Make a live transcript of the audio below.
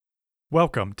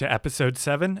Welcome to Episode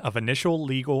 7 of Initial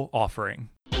Legal Offering.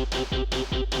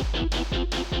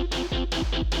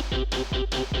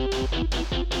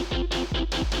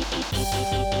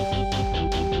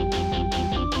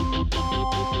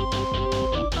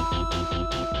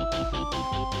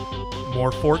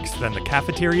 More forks than the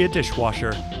cafeteria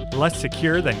dishwasher, less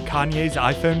secure than Kanye's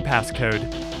iPhone passcode.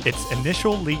 It's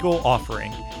Initial Legal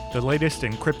Offering, the latest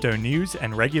in crypto news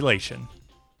and regulation.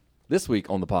 This week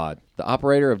on the pod, the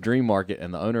operator of Dream Market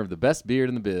and the owner of the best beard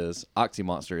in the biz, Oxy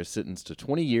Monster, is sentenced to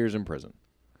 20 years in prison.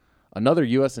 Another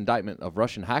U.S. indictment of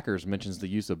Russian hackers mentions the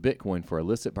use of Bitcoin for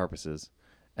illicit purposes,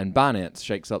 and Binance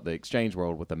shakes up the exchange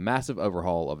world with a massive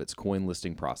overhaul of its coin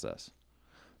listing process.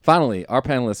 Finally, our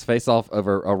panelists face off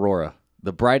over Aurora,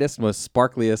 the brightest, most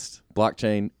sparkliest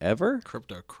blockchain ever?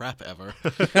 Crypto crap ever.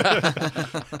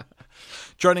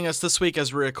 Joining us this week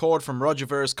as we record from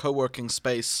Rogerverse co-working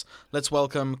space, let's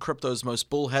welcome crypto's most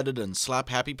bullheaded and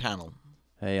slap-happy panel.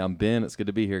 Hey, I'm Ben. It's good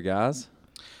to be here, guys.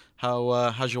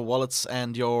 How's your wallets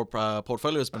and your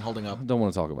portfolios been holding up? Don't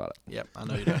want to talk about it. Yep, I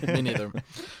know you don't. Me neither.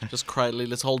 Just quietly,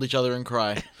 let's hold each other and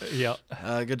cry. Yep.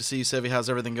 Good to see you, Sevi.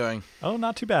 How's everything going? Oh,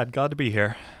 not too bad. Glad to be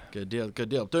here. Good deal, good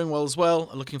deal. Doing well as well.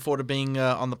 Looking forward to being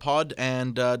on the pod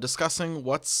and discussing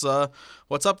what's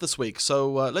up this week. So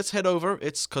let's head over.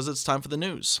 It's time for the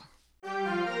news.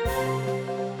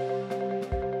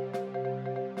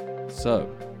 So,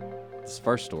 this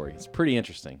first story, it's pretty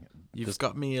interesting. You've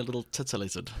got me a little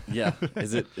titillated. Yeah.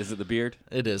 Is it the beard?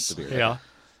 It is. The beard.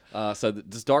 Yeah. So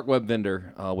this dark web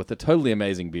vendor with a totally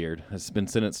amazing beard has been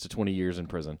sentenced to 20 years in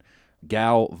prison.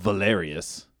 Gal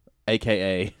Valerius,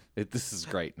 a.k.a., this is a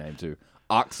great name too,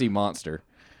 Oxy Monster.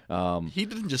 He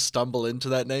didn't just stumble into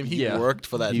that name. He Yeah. worked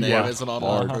for that He name worked as an hard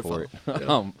online for it.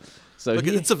 profile. So Look,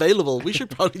 it's available. We should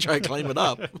probably try and claim it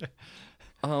up.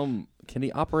 can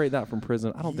he operate that from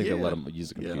prison? I don't think they'll let him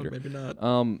use a computer. Yeah, maybe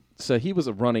not. So he was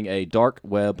running a dark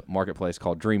web marketplace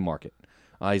called Dream Market.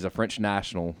 He's a French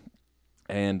national,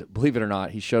 and believe it or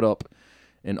not, he showed up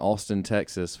in Austin,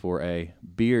 Texas for a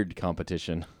beard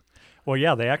competition. Well,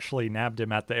 yeah, they actually nabbed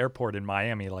him at the airport in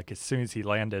Miami, like as soon as he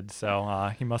landed.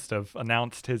 So he must have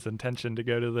announced his intention to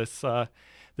go to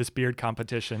this beard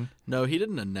competition. No, he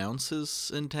didn't announce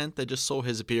his intent. They just saw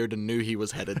his beard and knew he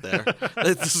was headed there.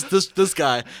 this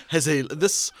guy has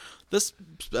this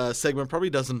segment probably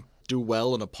doesn't do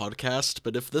well in a podcast,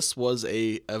 but if this was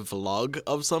a vlog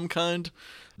of some kind,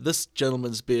 this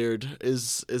gentleman's beard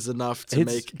is enough to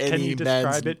make Can any you man's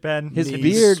describe it, Ben? His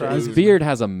knees beard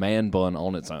has a man bun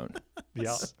on its own.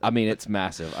 Yeah. I mean, it's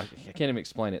massive. I can't even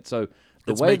explain it. So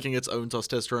It's making its own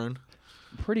testosterone.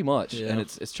 pretty much, Yeah. and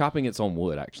it's chopping its own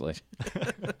wood actually.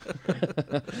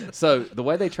 So the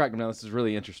way they tracked him down, this is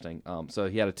really interesting. So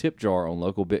he had a tip jar on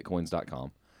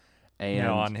localbitcoins.com, and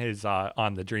on his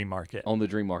on the Dream Market. on the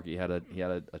Dream Market, he had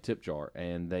a tip jar,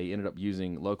 and they ended up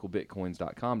using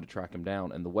localbitcoins.com to track him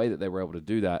down. And the way that they were able to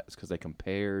do that is because they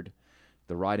compared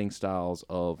the writing styles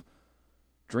of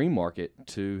Dream Market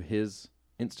to his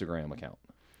Instagram account,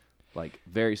 like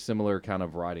very similar kind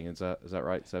of writing. Is that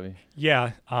right, Sevi?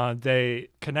 Yeah, they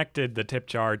connected the tip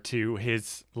jar to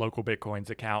his Local Bitcoins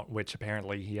account, which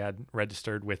apparently he had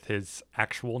registered with his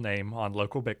actual name on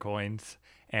Local Bitcoins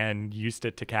and used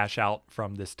it to cash out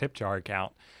from this tip jar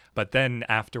account. But then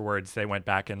afterwards, they went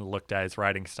back and looked at his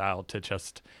writing style to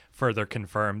just further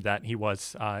confirm that he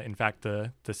was, in fact,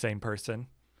 the same person.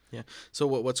 Yeah. So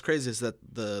what's crazy is that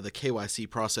the KYC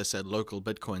process at Local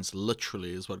Bitcoins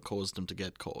literally is what caused him to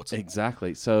get caught.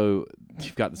 Exactly. So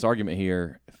you've got this argument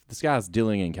here. If this guy's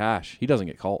dealing in cash, he doesn't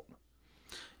get caught.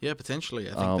 Yeah, potentially.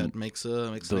 I think that makes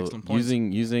an excellent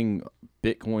point. Using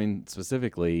Bitcoin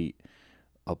specifically,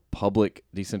 a public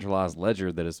decentralized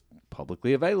ledger that is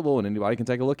publicly available and anybody can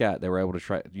take a look at. They were able to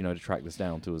track this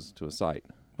down to his site.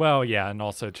 Well, yeah, and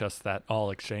also just that all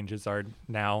exchanges are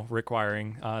now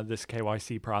requiring this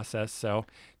KYC process, so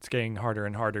it's getting harder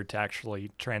and harder to actually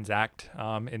transact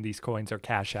in these coins or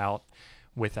cash out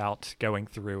without going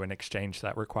through an exchange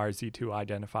that requires you to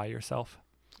identify yourself.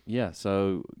 Yeah,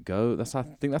 so I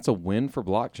think that's a win for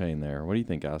blockchain there. What do you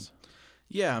think, guys?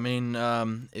 Yeah, I mean,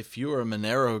 if you're a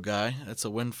Monero guy, it's a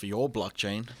win for your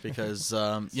blockchain because,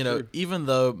 even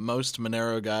though most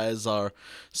Monero guys are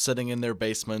sitting in their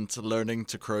basement learning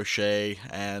to crochet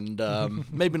and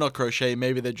maybe not crochet,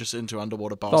 maybe they're just into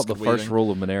underwater basket I thought the weaving. first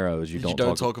rule of Monero is you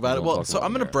don't talk about it. Well, so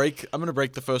I'm going to Monero.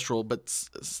 break the first rule, but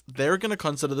they're going to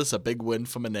consider this a big win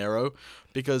for Monero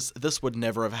because this would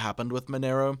never have happened with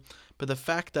Monero. But the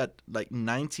fact that like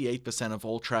 98% of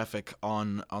all traffic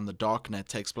on the darknet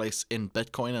takes place in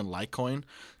Bitcoin and Litecoin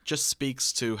just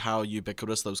speaks to how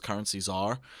ubiquitous those currencies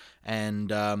are,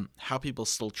 and how people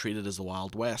still treat it as the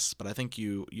Wild West. But I think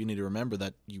you need to remember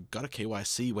that you got a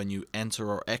KYC when you enter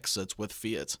or exit with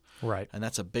fiat. Right. And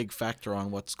that's a big factor on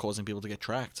what's causing people to get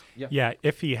tracked. Yeah,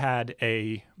 if he had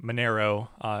a Monero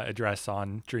address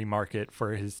on Dream Market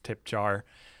for his tip jar,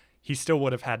 he still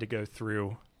would have had to go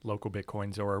through local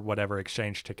Bitcoins or whatever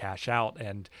exchange to cash out,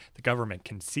 and the government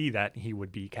can see that he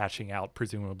would be cashing out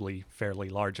presumably fairly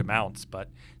large amounts, but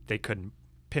they couldn't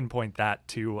pinpoint that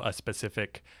to a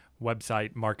specific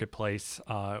website, marketplace,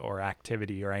 or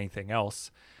activity or anything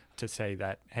else to say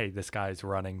that, hey, this guy's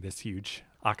running this huge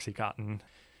Oxycontin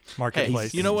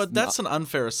marketplace. Hey, you know what? That's an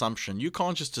unfair assumption. You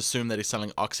can't just assume that he's selling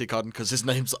Oxycontin because his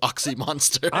name's Oxy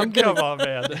Monster. Come on,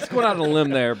 man. Let's go out on a limb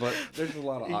there, but there's a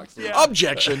lot of oxy. Yeah.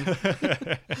 Objection.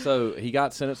 So he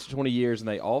got sentenced to 20 years, and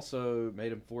they also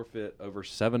made him forfeit over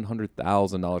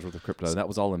 $700,000 worth of crypto. And that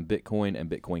was all in Bitcoin and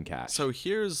Bitcoin Cash. So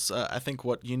here's, I think,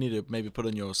 what you need to maybe put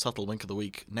in your subtle wink of the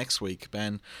week next week,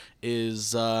 Ben,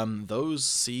 is those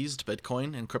seized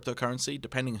Bitcoin and cryptocurrency,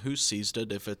 depending who seized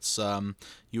it, if it's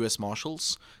U.S.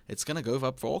 Marshals, it's going to go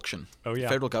up for auction. Oh, yeah. The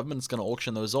federal government is going to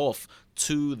auction those off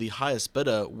to the highest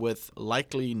bidder with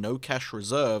likely no cash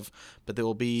reserve, but there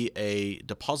will be a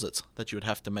deposit that you would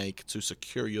have to make to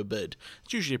secure your bid.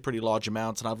 It's usually a pretty large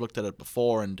amount, and I've looked at it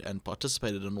before and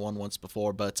participated in one once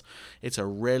before, but it's a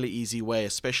really easy way,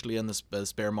 especially in this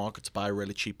bear market, to buy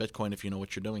really cheap Bitcoin if you know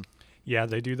what you're doing. Yeah,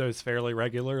 they do those fairly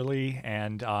regularly,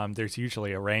 and there's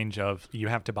usually a range of, you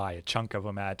have to buy a chunk of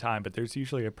them at a time, but there's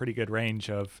usually a pretty good range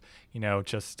of,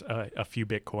 just a few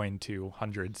Bitcoin to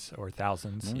hundreds or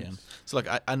thousands. Yeah. So look,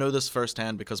 I know this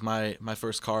firsthand because my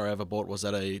first car I ever bought was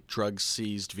at a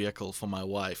drug-seized vehicle for my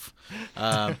wife.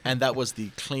 And that was the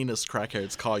cleanest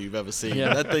crackhead's car you've ever seen.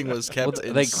 Yeah. That thing was kept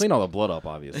in... They clean all the blood up,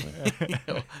 obviously.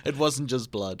 It wasn't just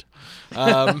blood.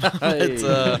 Hey-oh.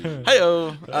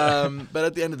 But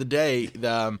at the end of the day,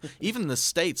 even the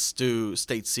states do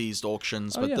state-seized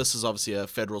auctions, but this is obviously a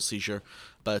federal seizure.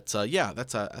 But yeah,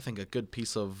 that's, I think, a good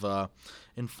piece of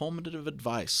informative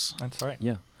advice. That's right.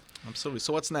 Yeah. Absolutely.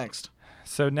 So what's next?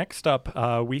 So next up,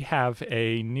 we have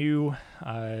a new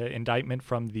indictment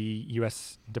from the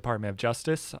U.S. Department of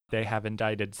Justice. They have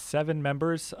indicted 7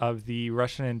 members of the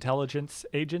Russian intelligence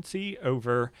agency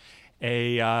over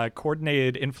a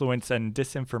coordinated influence and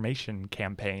disinformation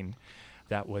campaign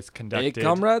that was conducted. Hey,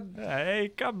 comrade.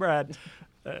 Hey, comrade.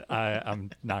 I'm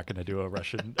not going to do a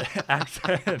Russian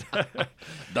accent.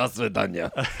 До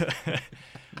свидания.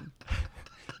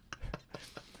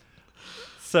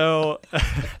 So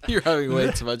You're having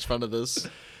way too much fun of this.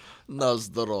 Na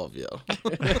zdrowie.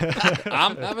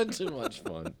 I'm having too much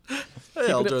fun.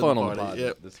 Hey, I'll Keeping it join fun the on the party. pod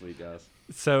Yep. this week, guys.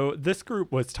 So this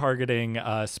group was targeting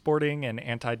sporting and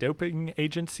anti-doping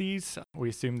agencies. We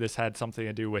assume this had something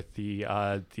to do with the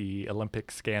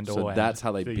Olympic scandal. So and that's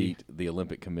how they beat the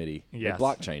Olympic Committee. Yes. They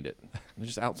blockchained it. They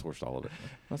just outsourced all of it.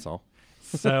 That's all.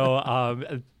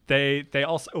 So they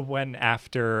also went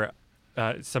after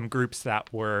some groups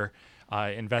that were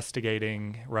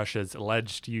investigating Russia's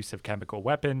alleged use of chemical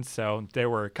weapons. So there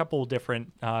were a couple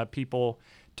different people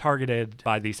targeted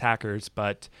by these hackers,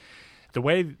 but the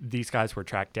way these guys were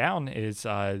tracked down is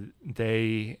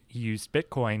they used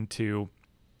Bitcoin to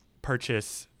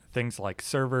purchase things like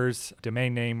servers,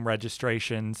 domain name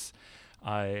registrations,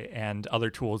 and other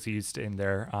tools used in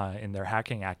their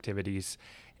hacking activities.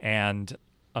 And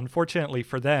unfortunately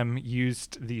for them,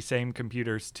 used the same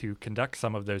computers to conduct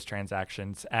some of those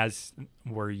transactions as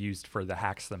were used for the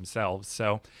hacks themselves.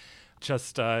 So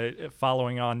just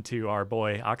following on to our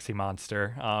boy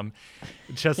Oxymonster,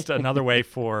 just another way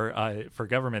for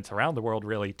governments around the world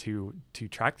really to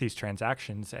track these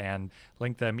transactions and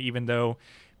link them, even though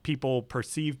people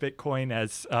perceive Bitcoin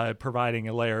as providing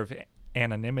a layer of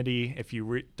anonymity. If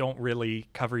you don't really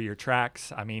cover your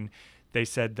tracks, I mean, they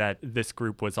said that this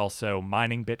group was also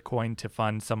mining Bitcoin to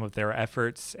fund some of their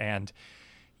efforts. And,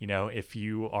 if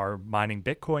you are mining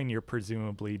Bitcoin, you're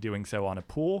presumably doing so on a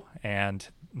pool. And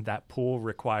that pool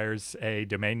requires a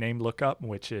domain name lookup,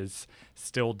 which is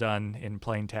still done in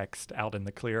plain text out in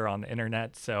the clear on the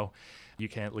internet. So you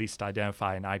can at least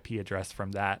identify an IP address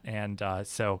from that. And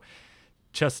so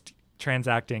just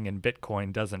transacting in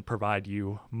Bitcoin doesn't provide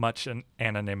you much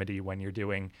anonymity when you're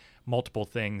doing multiple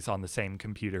things on the same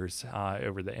computers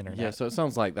over the internet. Yeah, so it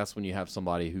sounds like that's when you have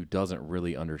somebody who doesn't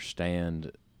really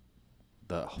understand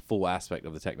the full aspect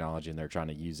of the technology and they're trying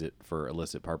to use it for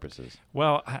illicit purposes.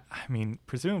 Well, I mean,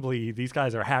 presumably these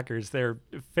guys are hackers. They're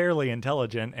fairly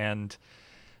intelligent and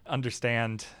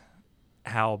understand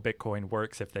how Bitcoin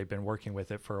works if they've been working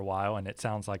with it for a while, and it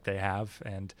sounds like they have.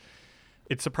 And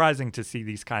it's surprising to see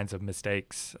these kinds of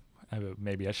mistakes.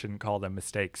 Maybe I shouldn't call them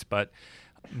mistakes, but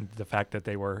the fact that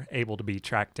they were able to be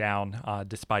tracked down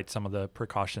despite some of the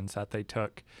precautions that they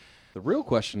took. The real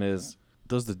question is,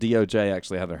 does the DOJ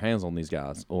actually have their hands on these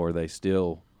guys, or are they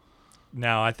still?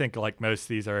 No, I think like most,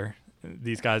 these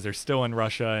guys are still in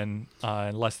Russia, and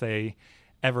unless they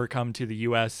ever come to the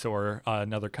U.S. or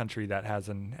another country that has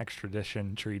an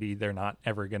extradition treaty, they're not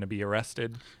ever going to be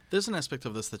arrested. There's an aspect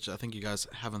of this that I think you guys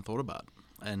haven't thought about.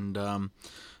 And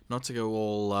not to go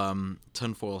all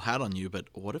tinfoil hat on you, but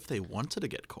what if they wanted to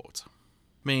get caught?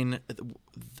 I mean,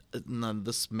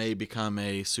 this may become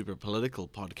a super political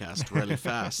podcast really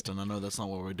fast, and I know that's not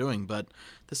what we're doing, but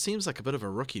this seems like a bit of a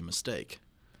rookie mistake.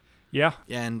 Yeah.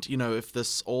 And,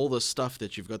 if all this stuff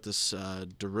that you've got this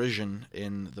derision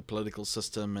in the political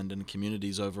system and in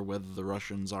communities over whether the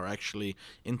Russians are actually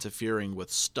interfering with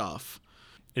stuff.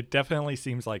 It definitely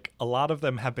seems like a lot of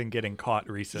them have been getting caught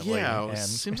recently. Yeah, and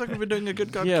seems like we've been doing a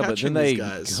good job Yeah, but catching then they these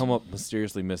guys. come up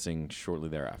mysteriously missing shortly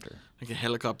thereafter. Like a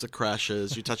helicopter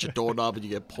crashes, you touch a doorknob and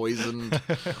you get poisoned.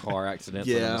 Car accidents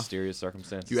Yeah. under mysterious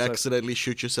circumstances. You So accidentally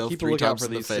shoot yourself keep a 3 lookout times for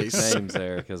in the these face. 6 names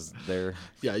there, because their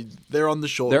Yeah, they're on the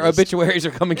short their list. obituaries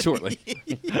are coming shortly.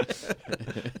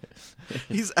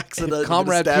 He's accidentally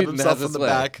Comrade going to stab Putin himself has in the his way.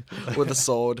 back with a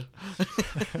sword.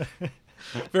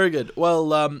 Very good. Well,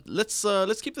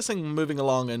 let's keep this thing moving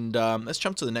along, and let's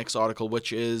jump to the next article,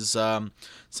 which is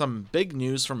some big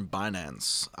news from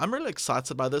Binance. I'm really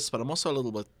excited by this, but I'm also a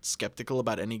little bit skeptical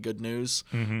about any good news.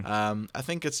 I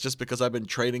think it's just because I've been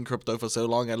trading crypto for so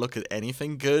long, I look at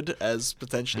anything good as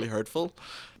potentially hurtful.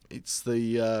 It's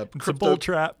the it's a bull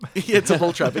trap. Yeah, it's a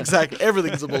bull trap. Exactly.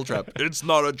 Everything's a bull trap. It's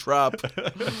not a trap.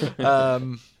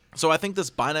 So I think this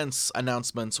Binance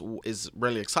announcement is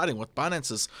really exciting. What Binance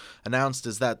has announced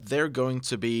is that they're going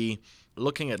to be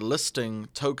looking at listing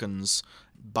tokens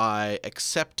by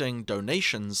accepting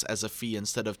donations as a fee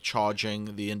instead of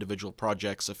charging the individual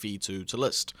projects a fee to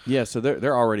list. Yeah, so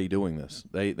they're already doing this.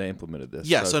 They implemented this.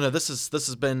 Yeah, so no, this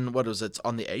has been, what was it,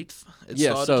 on the 8th?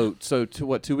 Yeah, so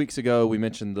 2 weeks ago we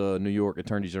mentioned the New York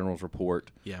Attorney General's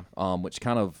report, Yeah. Which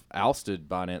kind of ousted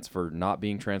Binance for not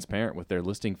being transparent with their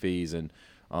listing fees. And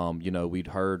we'd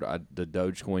heard the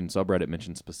Dogecoin subreddit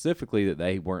mention specifically that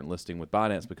they weren't listing with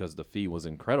Binance because the fee was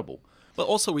incredible. But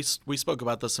also we spoke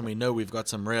about this, and we know we've got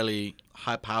some really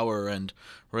high power and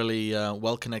really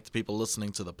well-connected people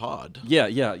listening to the pod. Yeah,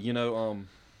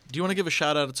 Do you want to give a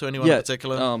shout-out to anyone in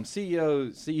particular?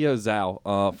 CEO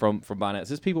Zhao from Binance.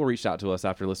 His people reached out to us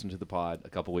after listening to the pod a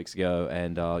couple weeks ago,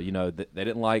 and they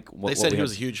didn't like what they said we he had.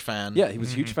 was a huge fan. Yeah, he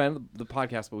was a huge fan of the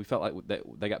podcast, but we felt like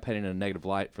they got painted in a negative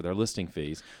light for their listing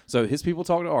fees. So his people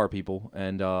talked to our people,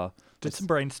 and Did some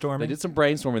brainstorming. they did some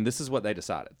brainstorming. This is what they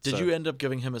decided. Did So you end up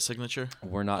giving him a signature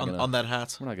We're not gonna on that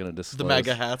hat? We're not going to disclose The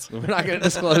MAGA hat. We're not going to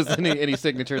disclose any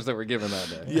signatures that were given that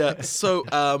day. Yeah. So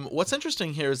what's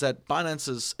interesting here is that Binance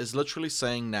is literally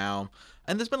saying now,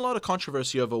 and there's been a lot of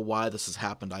controversy over why this has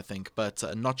happened, I think, but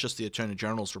not just the Attorney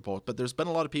General's report, but there's been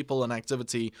a lot of people and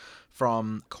activity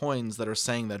from coins that are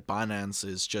saying that Binance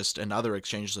is just, and other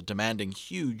exchanges are demanding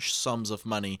huge sums of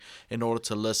money in order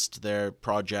to list their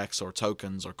projects or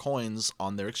tokens or coins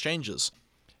on their exchanges.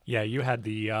 Yeah, you had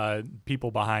the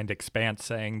people behind Expanse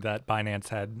saying that Binance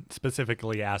had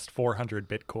specifically asked 400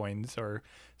 Bitcoins or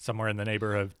somewhere in the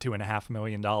neighborhood of $2.5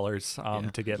 million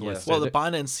to get listed. Well, the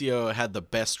Binance CEO had the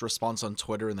best response on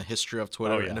Twitter in the history of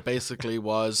Twitter, and it basically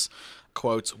was,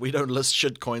 quote, "We don't list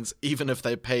shitcoins even if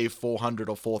they pay 400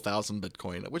 or 4,000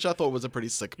 Bitcoin," which I thought was a pretty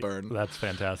sick burn. That's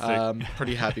fantastic.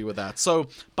 Pretty happy with that. So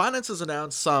Binance has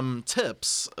announced some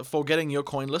tips for getting your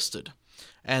coin listed.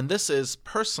 And this is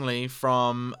personally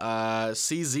from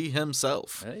CZ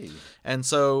himself. Hey. And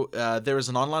so there is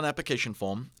an online application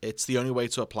form. It's the only way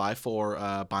to apply for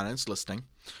Binance listing.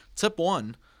 Tip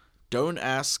 1, don't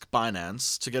ask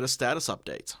Binance to get a status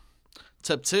update.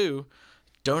 Tip 2,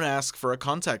 don't ask for a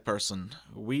contact person.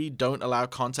 We don't allow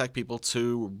contact people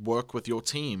to work with your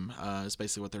team, is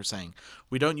basically what they're saying.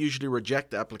 We don't usually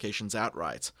reject applications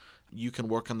outright. You can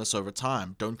work on this over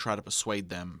time. Don't try to persuade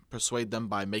them. Persuade them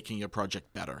by making your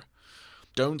project better.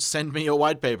 Don't send me a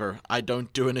white paper. I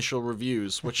don't do initial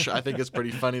reviews, which I think is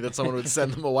pretty funny that someone would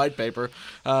send them a white paper.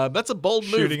 That's a bold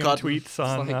move, Shooting him Cotton. tweets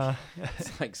on...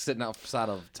 It's like sitting outside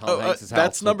of Tom Hanks' house.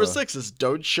 That's number with 6 is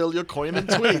don't shill your coin in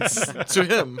tweets to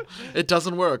him. It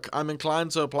doesn't work. I'm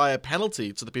inclined to apply a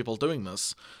penalty to the people doing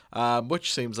this.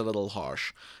 which seems a little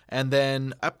harsh. And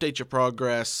then update your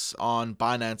progress on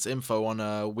Binance Info on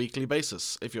a weekly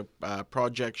basis. If your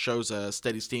project shows a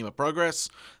steady stream of progress,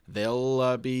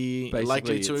 they'll be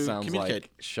likely to it sounds communicate.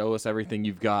 Like, show us everything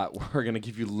you've got. We're going to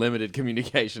give you limited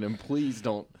communication, and please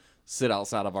don't sit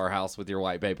outside of our house with your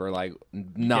white paper, like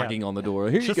knocking on the door.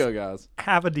 Here you Just go, guys.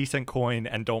 Have a decent coin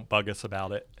and don't bug us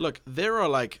about it. Look, there are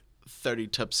like 30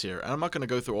 tips here, and I'm not going to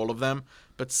go through all of them,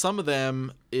 but some of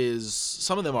them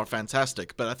are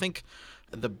fantastic. But I think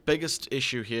the biggest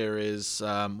issue here is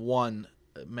one.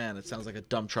 Man, it sounds like a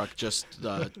dump truck just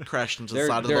crashed into the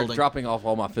side of the building. They're dropping off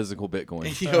all my physical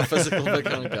Bitcoin. Your physical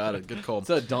Bitcoin, got it. Good call. It's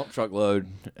a dump truck load,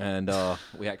 and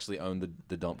we actually own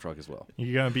the dump truck as well.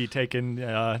 You gonna be taking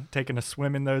a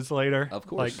swim in those later? Of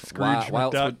course. Like Scrooge why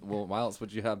McDuck? why else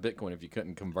would you have Bitcoin if you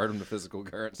couldn't convert them to physical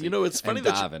currency? You know, it's funny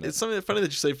that funny that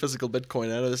you say physical Bitcoin.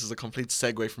 I know this is a complete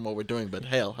segue from what we're doing, but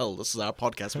hell, this is our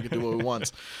podcast. We can do what we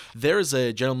want. There is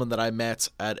a gentleman that I met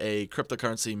at a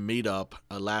cryptocurrency meetup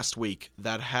last week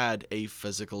that had a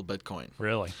physical Bitcoin.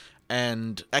 Really?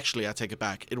 And actually, I take it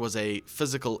back. It was a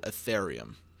physical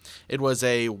Ethereum. It was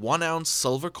a 1 ounce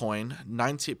silver coin,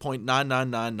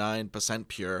 90.9999%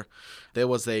 pure. There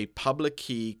was a public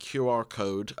key QR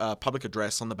code, public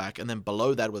address on the back, and then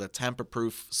below that with a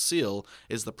tamper-proof seal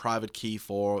is the private key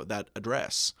for that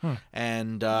address.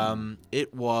 And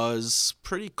it was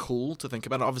pretty cool to think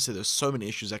about. Obviously, there's so many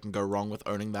issues that can go wrong with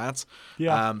owning that.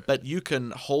 Yeah. But you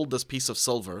can hold this piece of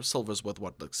silver. Silver's worth,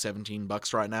 like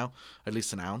 $17 right now, at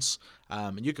least an ounce.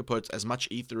 And you could put as much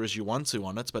ether as you want to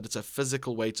on it, but it's a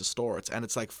physical way to store it. And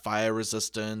it's like fire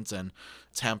resistant and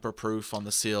tamper proof on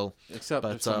the seal. Except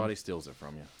if somebody steals it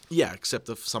from you. Yeah, except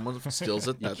if someone steals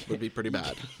it, that would be pretty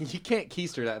bad. You can't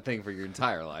keister that thing for your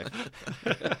entire life.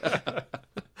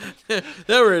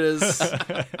 There it is.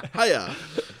 Hiya.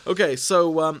 Okay,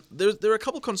 so there are a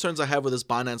couple concerns I have with this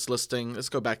Binance listing. Let's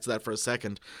go back to that for a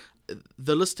second.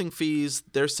 The listing fees,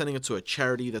 they're sending it to a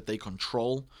charity that they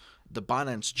control. The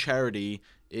Binance charity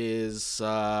is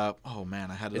I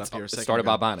had it up here a second started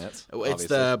ago. by Binance. It's obviously.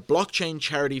 the Blockchain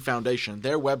Charity Foundation.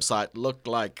 Their website looked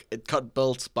like it got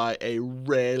built by a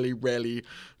really, really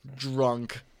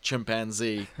drunk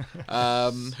chimpanzee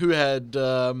who had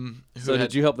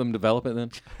Did you help them develop it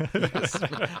then?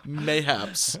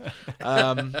 mayhaps.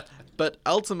 But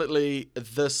ultimately,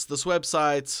 this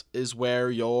website is where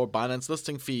your Binance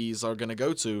listing fees are going to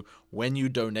go to when you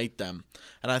donate them.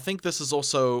 And I think this is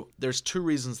also, there's two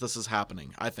reasons this is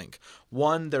happening, I think.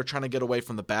 One, they're trying to get away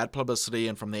from the bad publicity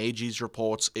and from the AG's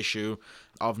reports issue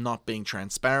of not being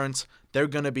transparent. They're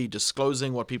going to be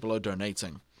disclosing what people are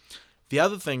donating. The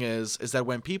other thing is that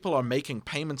when people are making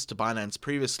payments to Binance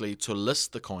previously to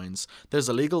list the coins, there's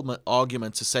a legal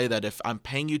argument to say that if I'm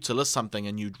paying you to list something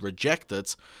and you reject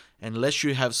it, unless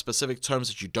you have specific terms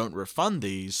that you don't refund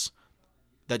these,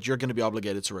 that you're going to be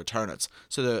obligated to return it.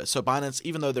 So Binance,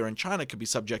 even though they're in China, could be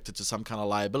subjected to some kind of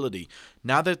liability.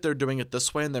 Now that they're doing it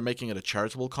this way and they're making it a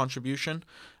charitable contribution,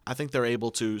 I think they're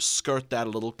able to skirt that a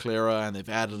little clearer, and they've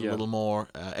added a little more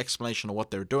explanation of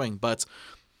what they're doing. But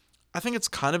I think it's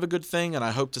kind of a good thing, and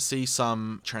I hope to see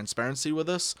some transparency with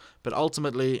this. But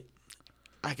ultimately,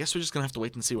 I guess we're just gonna have to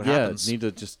wait and see what happens. Yeah, need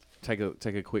to just take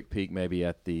a quick peek maybe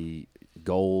at the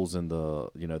goals and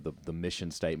the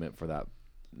mission statement for that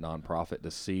nonprofit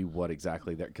to see what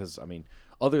exactly that, because I mean,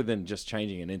 other than just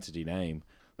changing an entity name,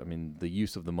 I mean, the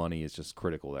use of the money is just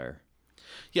critical there.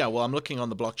 Yeah, well, I'm looking on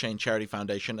the Blockchain Charity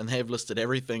Foundation, and they've listed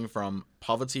everything from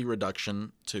poverty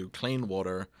reduction to clean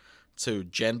water to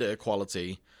gender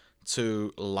equality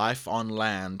to life on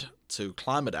land to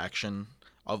climate action.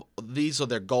 These are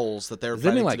their goals that they're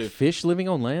planning like to do. Fish living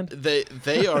on land?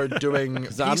 They are doing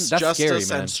peace, that's justice,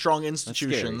 scary, and strong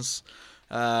institutions,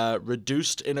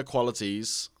 reduced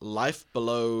inequalities, life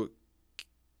below.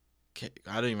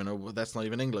 I don't even know. That's not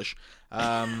even English.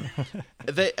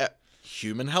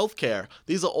 Human healthcare.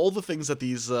 These are all the things that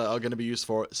these are going to be used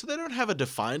for. So they don't have a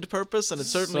defined purpose, and it's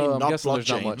certainly I'm not guessing blockchain. There's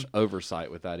not much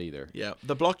oversight with that either. Yeah,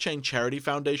 the Blockchain Charity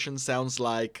Foundation sounds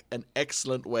like an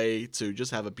excellent way to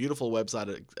just have a beautiful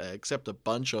website, accept a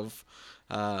bunch of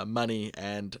money,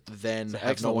 and then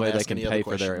have no one way ask they can any other pay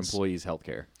for their questions. employees' health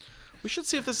care. We should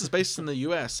see if this is based in the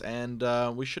U.S., and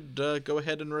we should go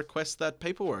ahead and request that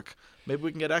paperwork. Maybe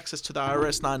we can get access to the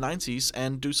IRS 990s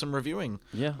and do some reviewing.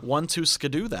 Yeah. 1 2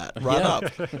 skidoo that right up.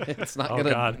 It's not Oh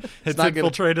gonna. God, it's not gonna-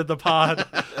 infiltrated the pod.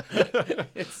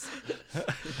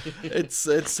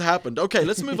 It's happened. Okay,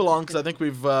 let's move along because I think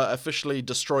we've officially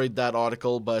destroyed that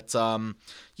article. But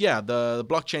yeah, the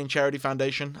Blockchain Charity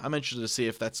Foundation. I'm interested to see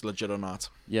if that's legit or not.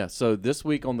 Yeah, so this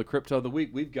week on the Crypto of the Week,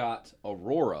 we've got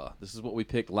Aurora. This is what we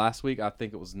picked last week. I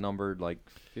think it was numbered like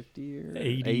 50 or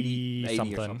 80 or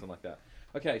something. something like that.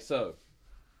 Okay, so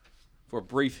for a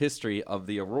brief history of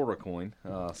the Aurora coin,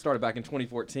 started back in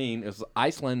 2014. It was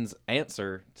Iceland's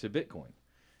answer to Bitcoin.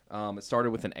 It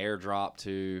started with an airdrop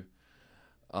to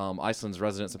Iceland's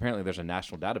residents. Apparently, there's a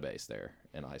national database there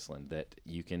in Iceland that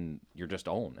you're just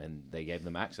on, and they gave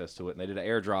them access to it. And they did an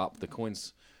airdrop. The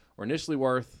coins were initially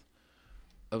worth,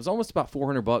 it was almost about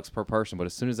 $400 per person, but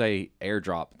as soon as they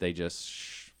airdropped, they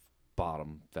just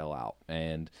bottom fell out.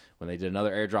 And when they did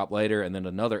another airdrop later, and then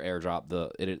another airdrop,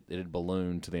 it had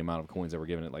ballooned to the amount of coins they were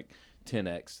given it, like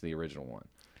 10x the original one.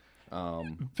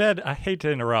 Ben, I hate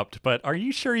to interrupt, but are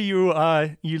you sure you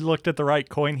looked at the right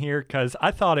coin here? Because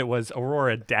I thought it was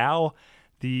Aurora DAO,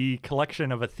 the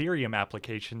collection of Ethereum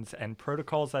applications and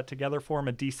protocols that together form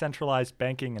a decentralized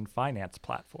banking and finance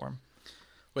platform.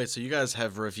 Wait, so you guys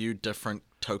have reviewed different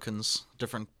tokens,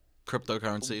 different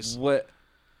cryptocurrencies? What?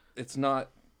 It's not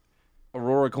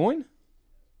Aurora coin?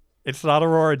 It's not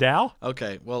Aurora DAO?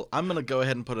 Okay, well, I'm gonna go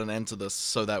ahead and put an end to this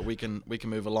so that we can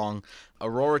move along.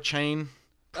 Aurora Chain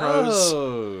pros.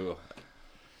 Oh.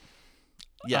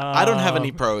 Yeah, I don't have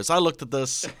any pros. I looked at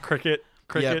this. Cricket.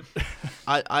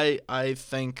 I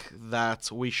think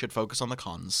that we should focus on the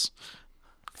cons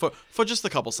for just a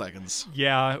couple seconds.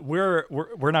 Yeah, we're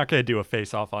not going to do a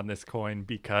face-off on this coin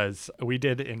because we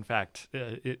did, in fact,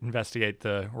 investigate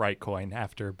the right coin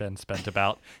after Ben spent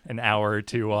about an hour or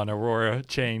two on Aurora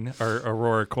Chain or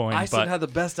Aurora coin. Iceland had the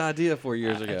best idea 4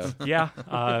 years ago. Yeah,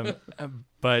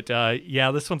 but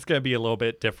this one's going to be a little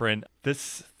bit different.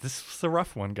 This was a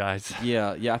rough one, guys.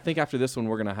 Yeah. I think after this one,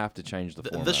 we're going to have to change the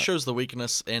format. This shows the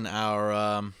weakness in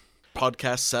our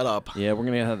podcast setup. Yeah, we're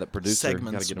going to have the producer.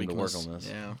 Segments Got to get him to work weakness. on this.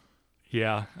 Yeah.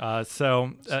 Yeah.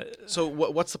 So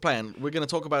What's the plan? We're going to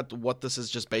talk about what this is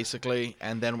just basically,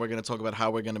 and then we're going to talk about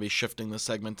how we're going to be shifting this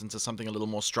segment into something a little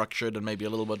more structured and maybe a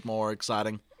little bit more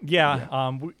exciting.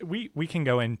 we can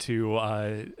go into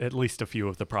at least a few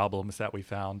of the problems that we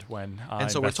found when. And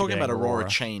so we're talking about investigating Aurora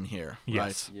Chain here,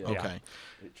 Yes. right? Yeah. Okay.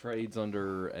 It trades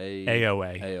under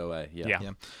AOA. AOA, yeah. Yeah. Yeah.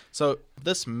 So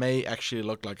this may actually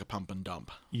look like a pump and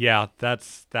dump. Yeah,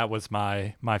 that was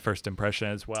my first impression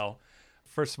as well.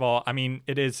 First of all, I mean,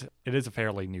 it is a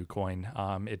fairly new coin.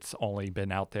 It's only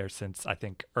been out there since I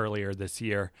think earlier this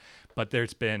year, but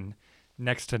there's been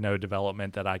next to no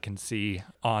development that I can see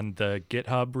on the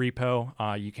GitHub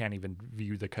repo. You can't even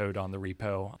view the code on the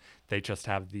repo. They just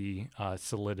have the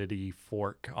Solidity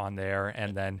fork on there,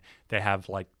 and then they have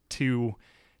like 2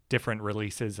 different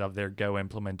releases of their Go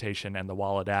implementation and the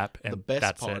wallet app, and The best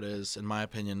that's part it. is, in my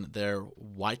opinion, their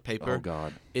white paper Oh,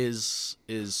 God. is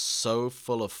so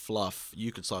full of fluff.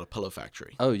 You could start a pillow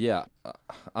factory. Oh, yeah.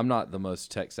 I'm not the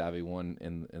most tech savvy one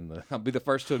in the. I'll be the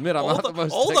first to admit I'm All, not the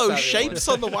most all tech those savvy shapes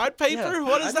one. on the white paper? Yeah,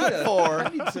 What is I need that a-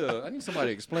 for? I need somebody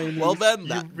to explain. Well, these.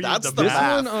 then read that's the the This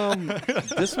math. one,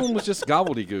 this one was just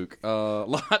gobbledygook.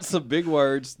 Lots of big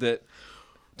words that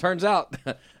turns out,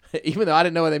 even though I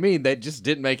didn't know what they mean, they just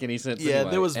didn't make any sense. Yeah,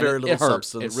 anyway. there was And very it little hurt.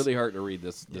 substance. It really hurt to read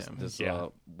this Yeah.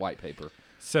 white paper.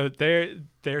 So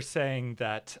they're saying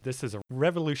that this is a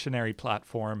revolutionary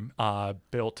platform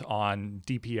built on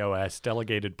DPoS,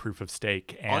 delegated proof of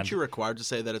stake. And Aren't you required to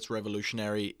say that it's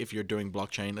revolutionary if you're doing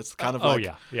blockchain? It's kind of oh like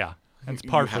yeah, it's you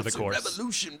par for have the to- course.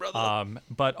 Revolution, brother.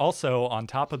 But also on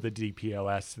top of the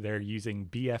DPoS, they're using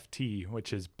BFT,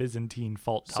 which is Byzantine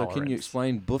fault So tolerance. can you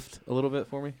explain boofed a little bit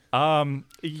for me?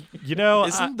 You know,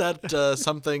 Isn't that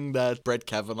something that Brett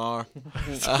Kavanaugh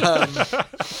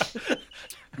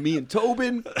Me and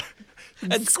Tobin,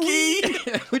 and Ski?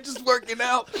 we're just working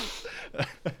out.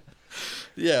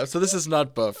 Yeah, so this is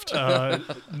not buffed.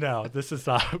 no, this is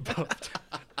not.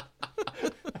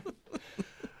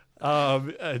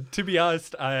 To be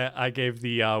honest, I gave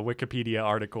the Wikipedia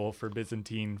article for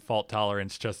Byzantine fault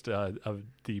tolerance just of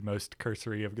the most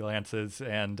cursory of glances,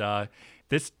 and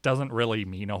this doesn't really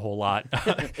mean a whole lot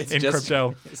in just-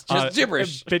 crypto. it's just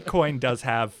gibberish. Bitcoin does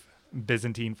have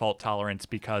Byzantine fault tolerance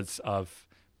because of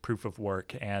proof of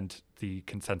work and the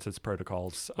consensus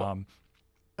protocols.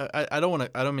 I don't want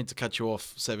to. I don't mean to cut you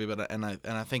off, Sevi, but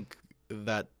I think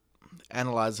that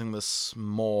analyzing this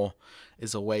more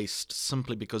is a waste,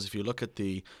 simply because if you look at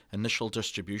the initial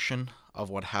distribution of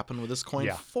what happened with this coin,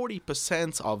 Yeah.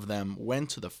 40% of them went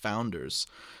to the founders.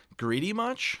 Greedy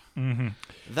much? Mm-hmm.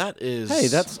 That is... Hey,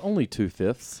 that's only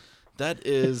 2/5. That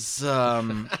is a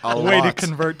Way lot. to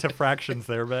convert to fractions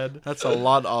there, Ben. That's a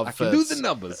lot of I can do fifths. the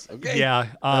numbers. Okay. Yeah.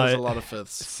 That is a lot of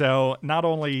fifths. So not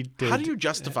only did How do you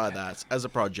justify that as a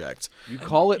project? You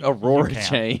call it Aurora can.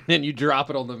 chain and you drop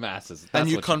it on the masses. That's And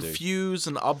you what do. confuse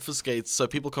and obfuscate, so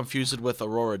people confuse it with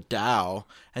Aurora DAO,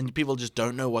 and people just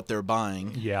don't know what they're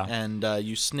buying. Yeah. And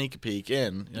you sneak a peek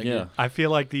in. Like, Yeah. I feel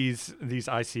like these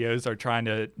ICOs are trying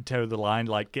to toe the line,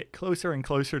 like get closer and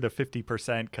closer to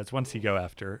 50%, because once you go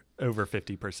after over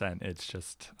 50%, it's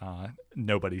just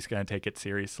nobody's going to take it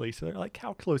seriously. So they're like,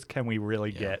 how close can we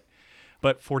really get?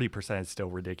 But 40% is still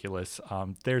ridiculous.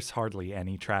 There's hardly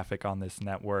any traffic on this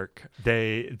network.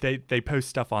 They post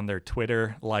stuff on their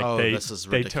Twitter, like this is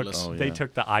ridiculous. Oh, they yeah.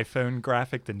 took the iPhone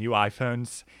graphic, the new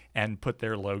iPhones, and put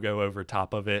their logo over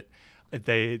top of it.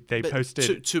 They But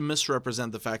posted. to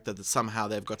misrepresent the fact that somehow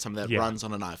they've got something that Yeah. runs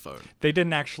on an iPhone. They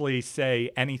didn't actually say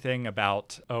anything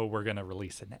about, oh, we're going to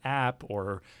release an app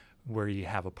or where you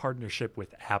have a partnership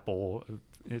with Apple,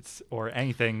 or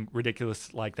anything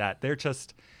ridiculous like that. They're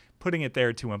just putting it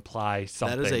there to imply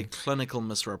something. That is a clinical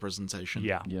misrepresentation.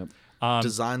 Yeah. Yep.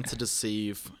 Designed to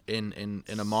deceive in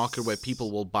a market where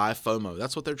people will buy FOMO.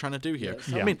 That's what they're trying to do here.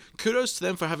 Yeah. I mean, kudos to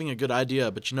them for having a good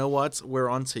idea, but you know what? We're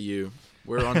on to you.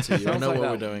 We're on to you. I Sounds know like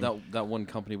what that, we're doing. That one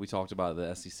company we talked about,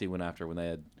 the SEC went after when they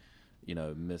had,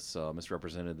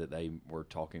 misrepresented that they were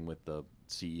talking with the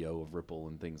CEO of Ripple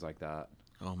and things like that.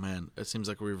 Oh man, it seems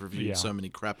like we've reviewed Yeah. so many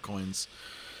crap coins.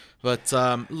 But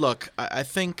look, I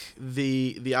think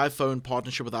the iPhone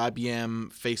partnership with IBM,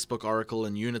 Facebook, Oracle,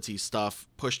 and Unity stuff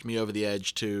pushed me over the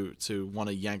edge to want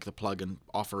to yank the plug and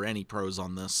offer any pros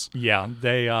on this. Yeah,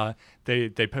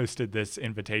 they posted this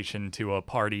invitation to a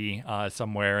party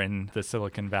somewhere in the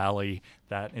Silicon Valley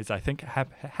that is, I think,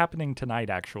 happening tonight,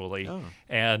 actually, Oh.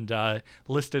 and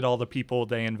listed all the people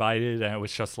they invited, and it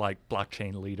was just like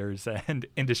blockchain leaders and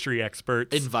industry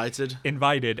experts Invited.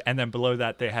 and then below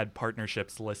that they had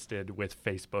partnerships listed with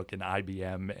Facebook and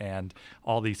IBM and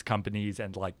all these companies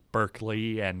and like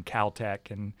Berkeley and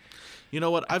Caltech and You know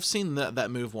what? I've seen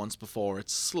that move once before.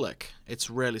 It's slick. It's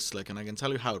really slick, and I can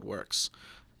tell you how it works.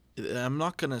 I'm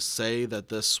not going to say that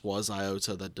this was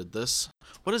IOTA that did this.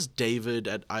 What is David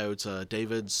at IOTA?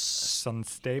 David's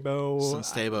Sunstable.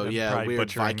 I'm yeah, probably weird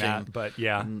butchering Viking, that, but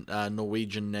yeah.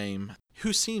 Norwegian name,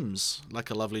 who seems like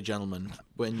a lovely gentleman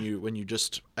when you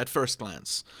just at first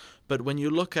glance. But when you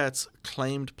look at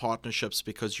claimed partnerships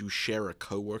because you share a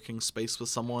co-working space with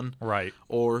someone, Right.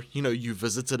 or you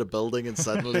visited a building and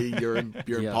suddenly you're in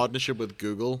Yeah. partnership with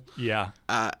Google, Yeah.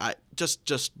 I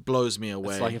just blows me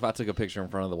away. It's like if I took a picture in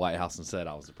front of the White House and said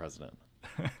I was the president.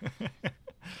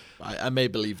 I may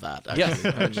believe that. Yes, Actually.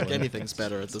 I don't think actually. anything's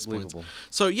better at this point. believable.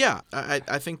 So yeah,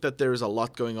 I think that there is a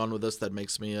lot going on with this that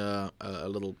makes me a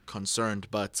little concerned.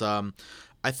 But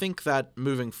I think that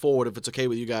moving forward, if it's okay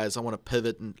with you guys, I want to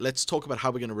pivot and let's talk about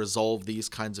how we're going to resolve these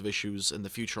kinds of issues in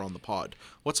the future on the pod.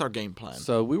 What's our game plan?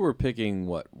 So we were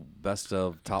picking best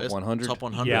of top Best 100. top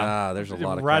 100. Yeah. There's a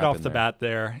lot of right crap off in the there. bat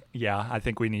there. Yeah, I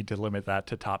think we need to limit that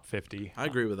to top 50. I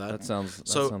agree with that. That sounds.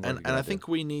 So sounds like a and good I idea. think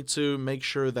we need to make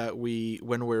sure that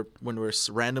when we're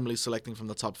randomly selecting from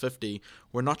the top 50,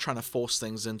 we're not trying to force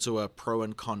things into a pro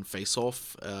and con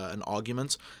face-off, an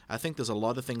argument. I think there's a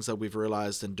lot of things that we've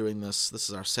realized in doing this. This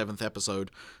is our 7th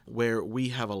episode, where we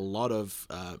have a lot of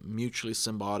mutually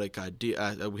symbiotic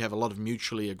we have a lot of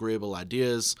mutually agreeable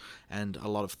ideas and a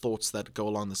lot of thoughts that go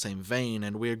along the same vein,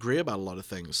 and we agree about a lot of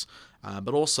things.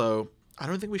 But also, I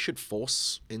don't think we should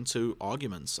force into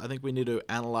arguments. I think we need to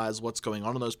analyze what's going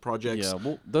on in those projects. Yeah,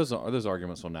 well, those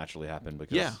arguments will naturally happen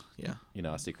because Yeah.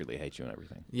 I secretly hate you and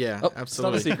everything. Yeah, Oh, absolutely. It's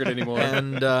not a secret anymore.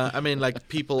 And I mean, like,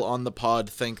 people on the pod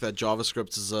think that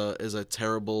JavaScript is a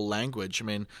terrible language. I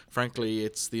mean, frankly,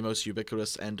 it's the most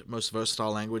ubiquitous and most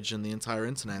versatile language in the entire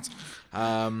internet.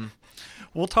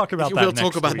 We'll talk about that We'll next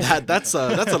talk about week. that. That's a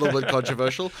little bit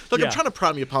controversial. Look, Yeah. I'm trying to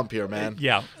prime your pump here, man.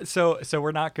 Yeah. So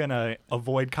we're not going to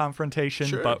avoid confrontation,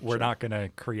 Sure, but we're sure. not going to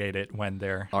create it when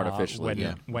they're Artificially, when,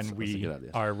 yeah. when That's a we good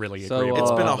idea. are really So, agreeable.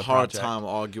 It's been on a the hard project. time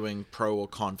arguing pro or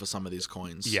con for some of these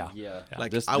coins. Yeah. Yeah.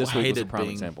 Like this I week was a hated prime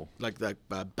being example. like that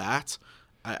BAT.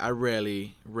 I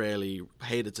really, really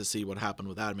hated to see what happened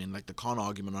with that. I mean, like the con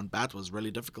argument on BAT was really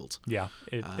difficult. Yeah,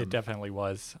 it definitely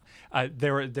was.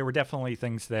 There were definitely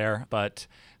things there, but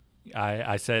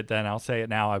I said then, I'll say it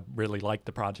now. I really liked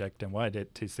the project and wanted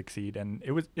it to succeed, and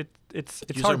it's You're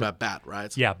hard. talking about Bat,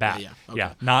 right? Yeah, Bat. Yeah.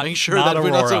 Yeah, not Making sure not that we're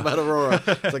not talking Aurora. about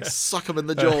Aurora. It's like suck him in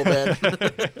the jaw,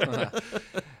 man.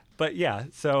 But yeah,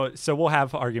 so we'll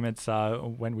have arguments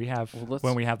when we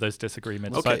have those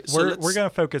disagreements. Okay, but so we're let's- going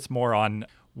to focus more on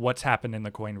what's happened in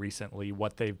the coin recently,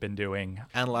 what they've been doing.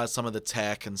 Analyze some of the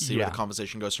tech and see where Yeah. the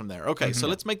conversation goes from there. Okay, so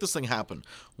let's make this thing happen.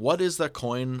 What is the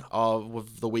coin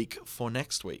of the week for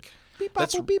next week?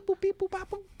 Let's-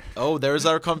 Oh, there's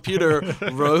our computer,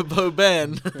 Robo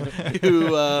Ben,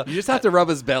 who. You just have to rub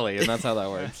his belly, and that's how that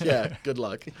works. Yeah, good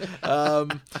luck. Are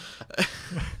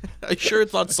you sure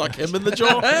it's not suck him in the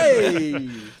jaw? Hey!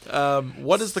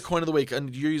 What is the coin of the week?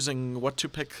 And you're using what to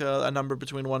pick a number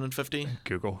between 1 and 50?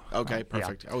 Google. Okay,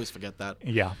 perfect. I always forget that.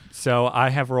 Yeah. So I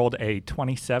have rolled a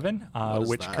 27, What is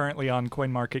which that? currently on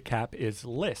CoinMarketCap is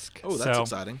Lisk. Oh, that's so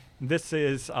exciting. This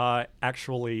is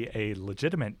actually a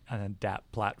legitimate DApp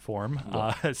platform.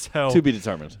 So To be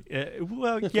determined.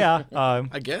 well, yeah.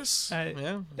 I guess.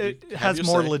 Yeah. It Have has your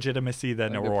more say. legitimacy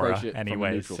than Like, Aurora, approach it from a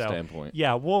anyway. neutral So standpoint.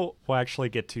 yeah, we'll actually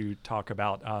get to talk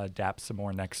about DApp some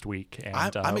more next week and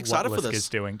I'm excited what for Lisk this. is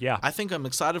doing. Yeah. I think I'm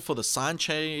excited for the sign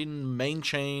chain, main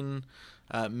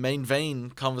vein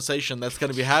conversation that's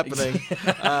going to be happening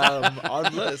on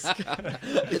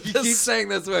Lisk. You keep saying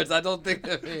those words. I don't think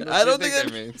that means. I don't think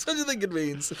that means. What do you think it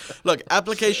means? Look,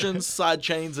 applications, side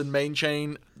chains, and main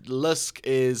chain. Lisk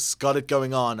is got it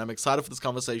going on. I'm excited for this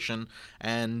conversation,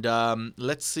 and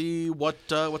let's see what's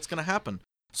going to happen.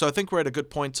 So I think we're at a good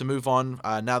point to move on.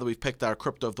 Now that we've picked our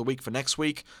crypto of the week for next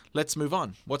week, let's move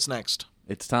on. What's next?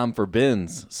 It's time for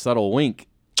Ben's subtle wink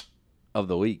of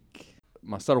the week.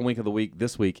 My subtle wink of the week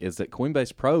this week is that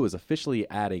Coinbase Pro is officially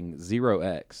adding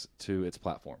 0x to its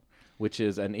platform, which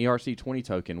is an ERC20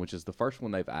 token, which is the first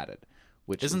one they've added.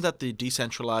 Which Isn't that the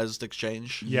decentralized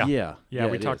exchange? Yeah. Yeah,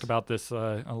 we it talked is. about this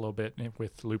a little bit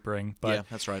with Loopring, but Yeah,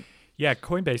 that's right. yeah,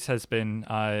 Coinbase has been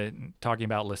talking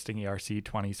about listing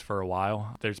ERC20s for a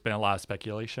while. There's been a lot of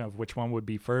speculation of which one would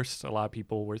be first. A lot of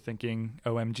people were thinking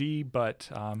OMG, but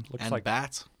looks And like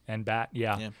BAT. and BAT,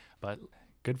 yeah. Yeah. But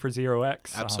good for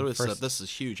 0x. Absolutely. So First, this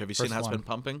is huge. Have you seen first how it's one. been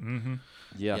pumping?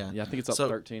 Yeah, I think it's up So-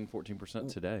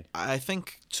 13-14% today. I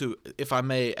think if I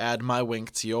may add my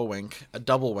wink to your wink, a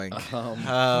double wink.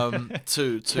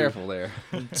 To Careful there.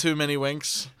 too many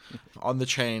winks on the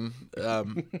chain.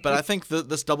 But I think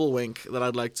this double wink that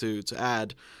I'd like to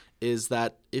add is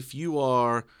that if you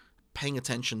are paying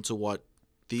attention to what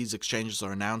these exchanges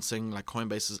are announcing, like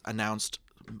Coinbase has announced,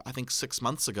 I think 6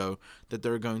 months ago, that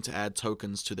they're going to add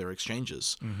tokens to their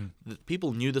exchanges. The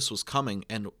people knew this was coming,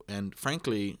 and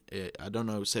frankly, I don't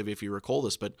know, Sevi, if you recall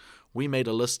this, but we made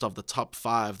a list of the top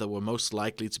 5 that were most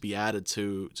likely to be added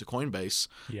to Coinbase.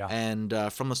 Yeah. And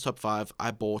from those top 5,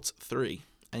 I bought 3.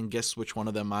 And guess which one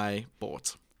of them I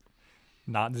bought?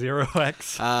 not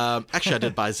 0x. Actually, I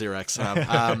did buy 0x.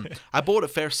 I bought a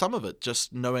fair sum of it,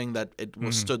 just knowing that it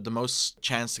was stood the most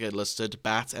chance to get listed,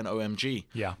 BAT and OMG.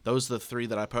 Yeah. Those are the 3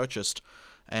 that I purchased.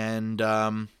 And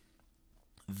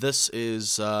this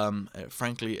is,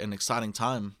 frankly, an exciting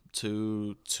time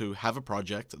to have a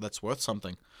project that's worth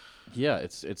something. Yeah,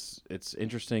 it's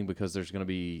interesting because there's going to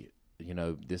be,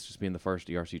 this just being the first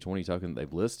ERC20 token that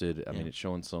they've listed. I mean, it's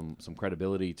showing some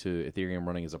credibility to Ethereum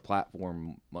running as a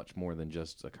platform much more than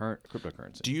just a current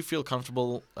cryptocurrency. Do you feel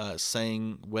comfortable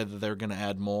saying whether they're going to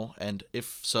add more? And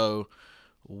if so,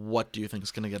 what do you think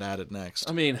is going to get added next?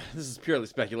 I mean, this is purely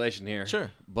speculation here. Sure.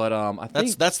 But I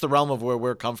think That's the realm of where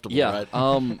we're comfortable, yeah.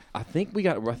 right? I think we're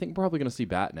probably going to see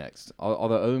BAT next.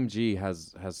 Although OMG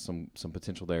has some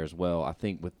potential there as well. I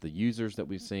think with the users that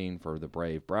we've seen for the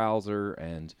Brave browser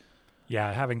and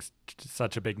Yeah, having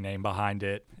such a big name behind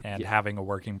it and having a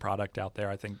working product out there,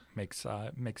 I think makes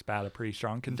BAT a pretty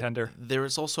strong contender. There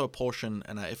is also a portion,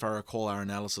 and if I recall our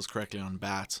analysis correctly on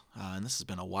BAT, and this has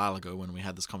been a while ago when we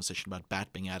had this conversation about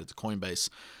BAT being added to Coinbase,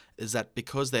 is that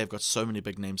because they've got so many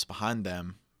big names behind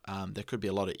them, there could be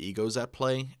a lot of egos at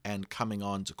play, and coming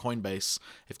on to Coinbase,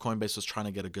 if Coinbase was trying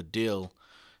to get a good deal,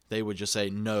 they would just say,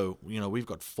 no, we've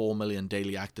got 4 million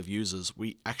daily active users.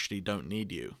 We actually don't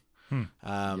need you.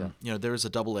 There is a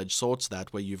double-edged sword to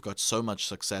that, where you've got so much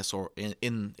success, or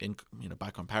in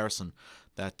by comparison,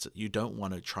 that you don't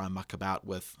want to try and muck about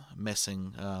with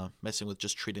messing with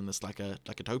just treating this like a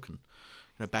token.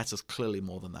 BAT is clearly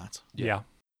more than that. Yeah.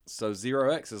 so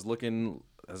 0x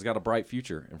has got a bright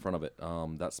future in front of it.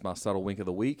 That's my subtle wink of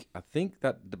the week. I think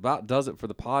that about does it for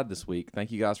the pod this week.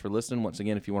 Thank you guys for listening. Once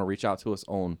again, if you want to reach out to us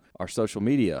on our social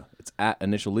media, it's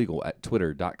 @initiallegal at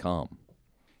twitter.com.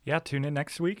 Yeah, tune in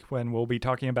next week when we'll be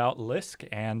talking about Lisk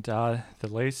and the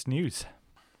latest news.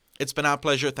 It's been our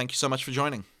pleasure. Thank you so much for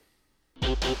joining.